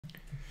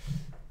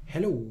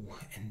Hello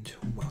and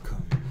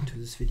welcome to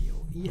this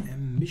video. I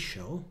am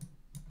mishel.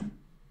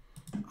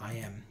 I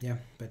am, yeah,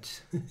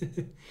 but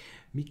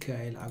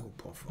Mikhail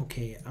Agopov.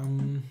 Okay,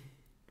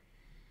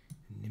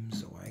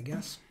 Nimzo, I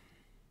guess.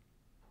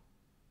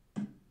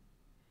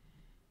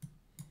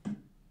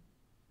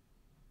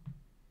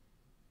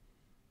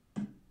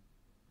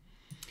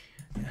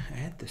 Yeah, I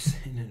had this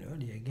in an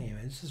earlier game.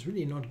 This is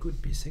really not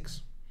good, b6.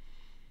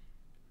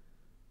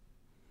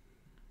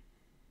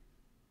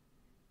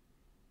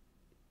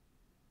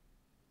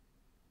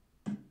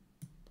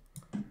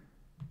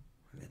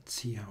 Let's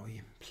see how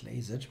he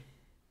plays it.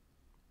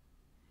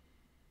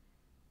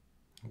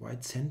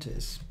 White center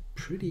is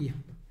pretty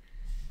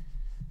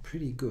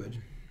good.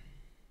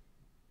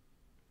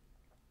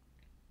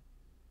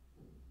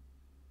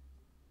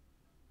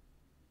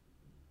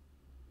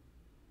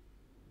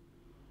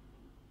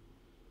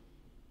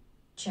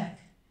 Check.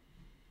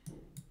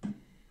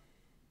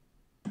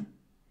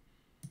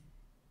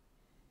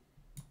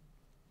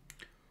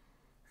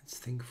 Let's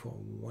think for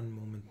one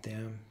moment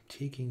there.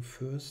 Taking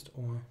first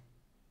or...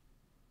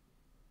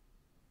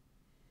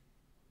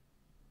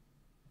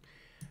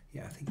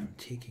 Yeah, I think I'm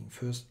taking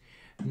first.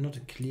 Not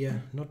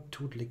clear, not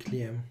totally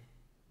clear.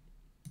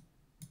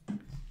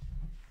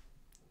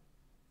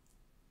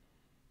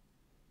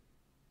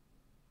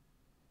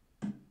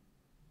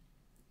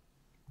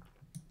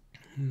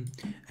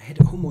 I had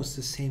almost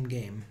the same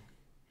game.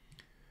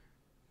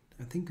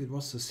 I think it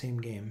was the same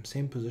game,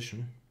 same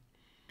position.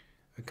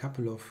 A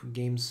couple of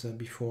games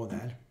before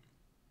that.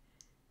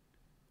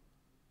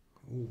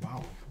 Oh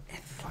wow,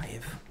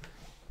 f5.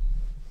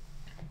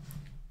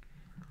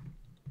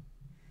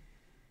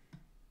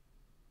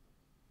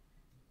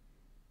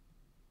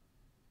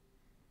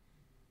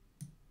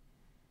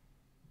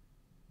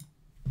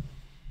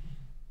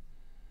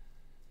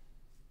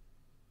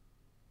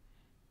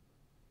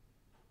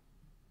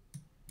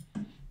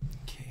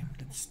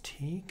 Let's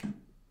take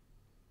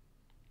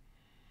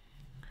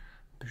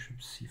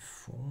bishop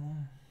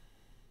c4.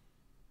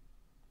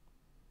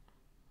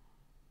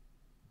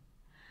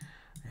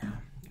 Yeah,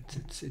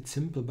 it's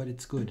simple, but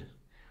it's good.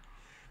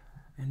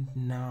 And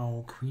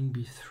now queen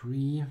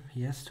b3.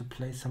 He has to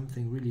play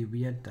something really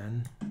weird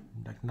then,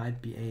 like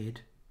knight b8,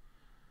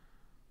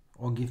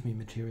 or give me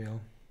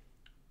material.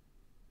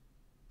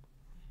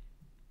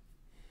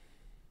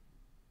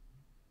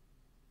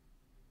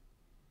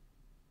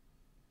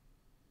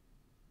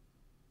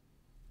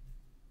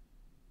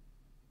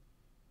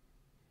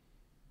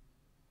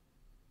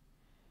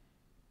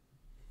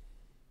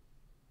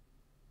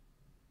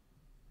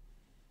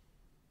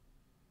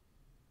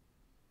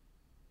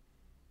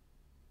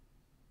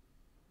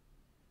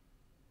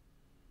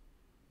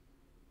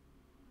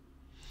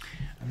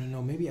 I don't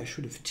know, maybe I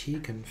should have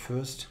taken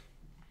first.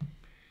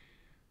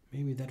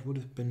 Maybe that would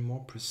have been more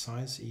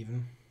precise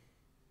even.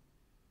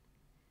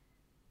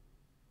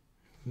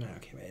 No,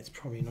 okay, but it's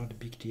probably not a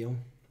big deal.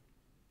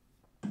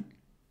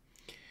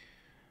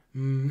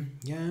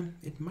 Yeah,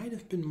 it might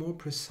have been more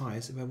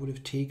precise if I would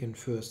have taken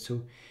first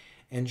to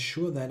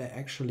ensure that I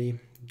actually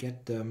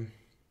get the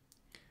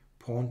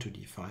pawn to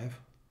d5.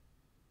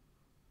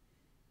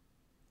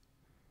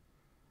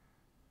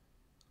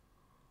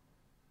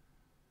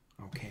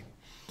 Okay.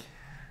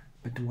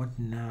 But what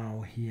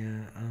now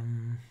here?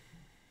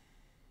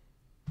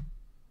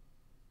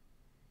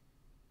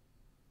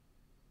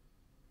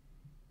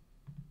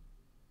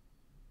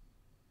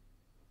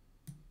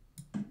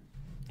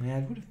 Yeah,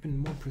 it would have been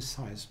more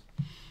precise.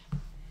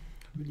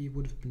 Really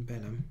would have been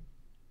better.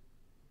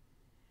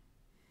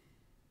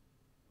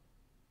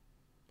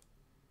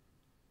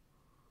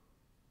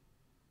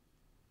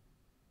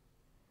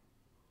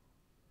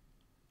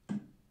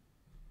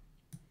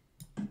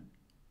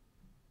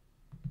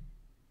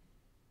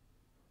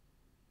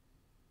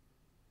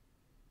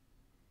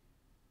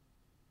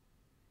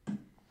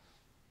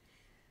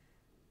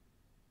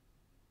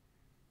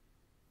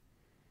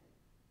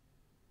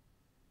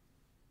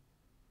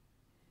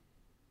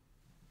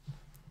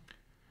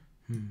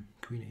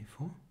 Queen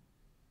a4.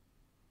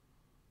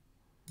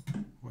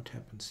 What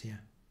happens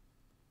here?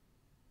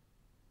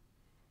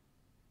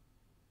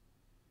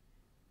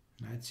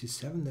 Knight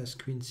c7, there's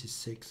queen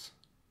c6.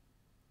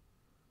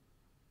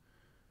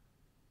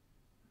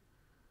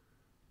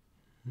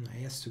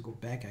 He has to go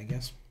back, I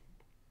guess.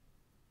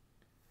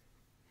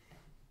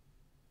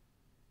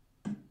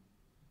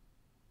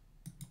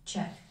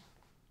 Check.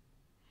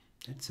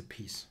 That's a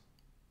piece.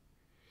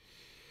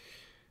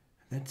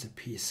 That's a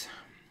piece.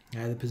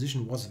 The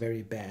position was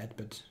very bad,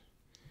 but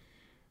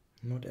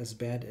not as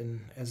bad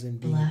as in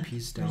being a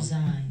piece down.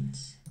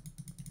 Resigns.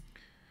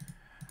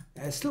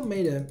 I still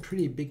made a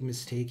pretty big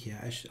mistake here.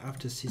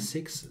 After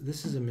c6,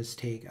 this is a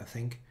mistake, I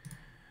think.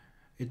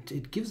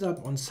 It gives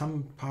up on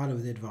some part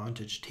of the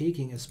advantage.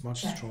 Taking is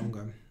much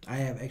stronger. I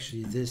have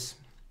actually this.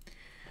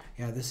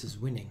 Yeah, this is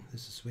winning.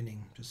 This is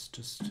winning.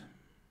 Just.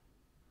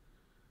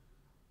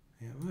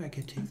 Yeah, well, I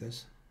can take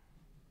this.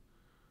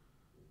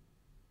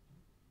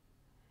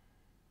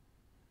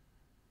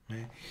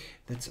 Yeah,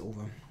 that's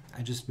over.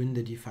 I just win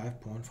the d5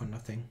 pawn for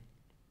nothing.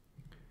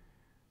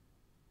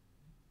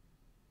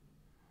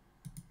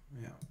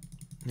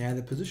 Yeah,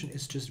 the position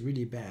is just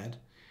really bad.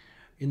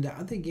 In the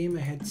other game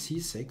I had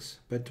c6,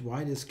 but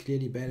white is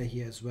clearly better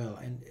here as well.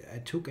 And I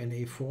took an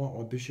a4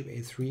 or bishop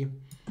a3.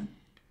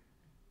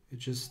 It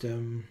just,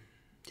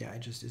 yeah, it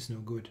just is no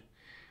good.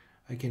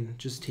 I can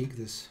just take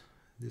this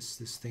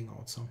thing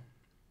also.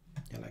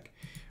 Yeah, like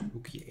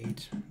rook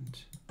e8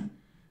 and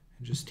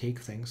just take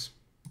things.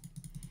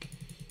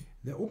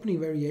 The opening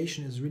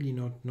variation is really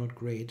not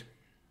great.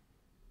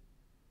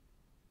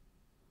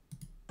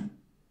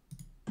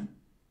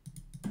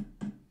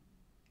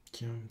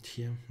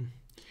 Here,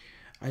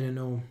 I don't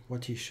know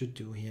what he should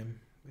do here.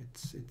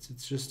 It's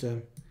just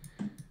a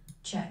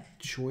check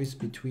choice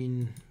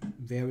between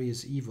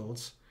various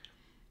evils.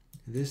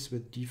 This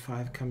with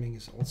d5 coming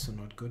is also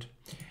not good.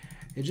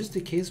 It's just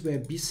a case where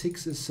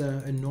b6 is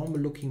a normal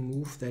looking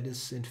move that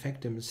is in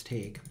fact a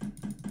mistake.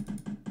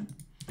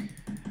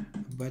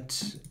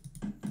 But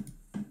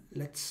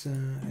let's,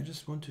 I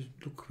just want to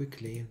look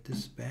quickly at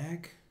this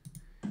back.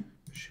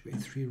 Bishop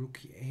a3, rook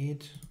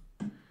e8,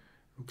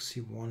 rook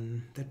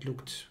c1. That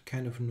looked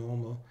kind of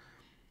normal.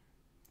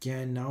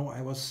 Yeah, now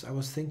I was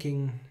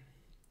thinking,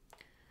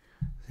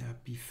 yeah,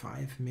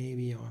 b5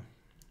 maybe, or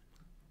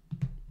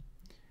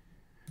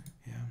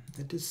yeah,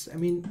 that is, I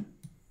mean,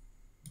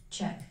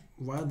 check.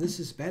 While this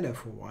is better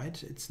for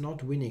white, it's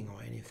not winning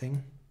or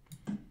anything.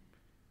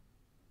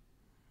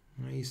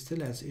 He still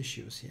has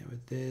issues here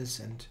with this,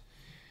 and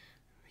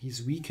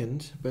he's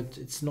weakened, but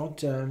it's not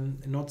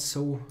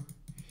so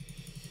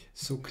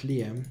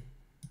clear.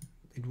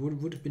 It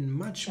would have been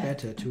much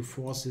better to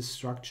force this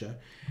structure.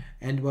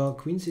 And well,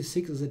 queen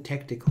c6 is a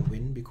tactical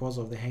win because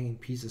of the hanging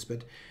pieces,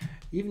 but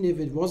even if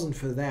it wasn't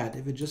for that,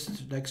 if it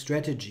just like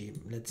strategy,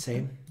 let's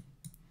say,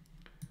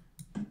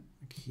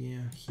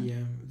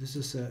 here, this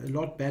is a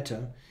lot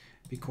better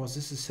because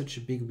this is such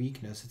a big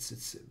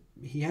weakness.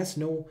 He has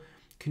no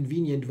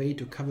convenient way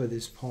to cover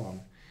this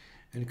pawn.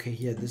 And okay,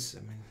 here, this, I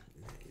mean,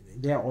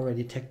 they are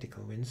already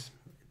tactical wins.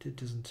 It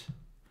doesn't,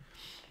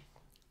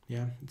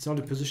 yeah, it's not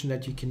a position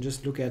that you can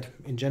just look at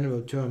in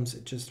general terms.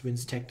 It just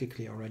wins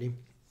tactically already.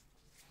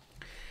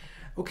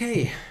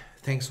 Okay,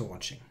 thanks for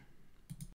watching.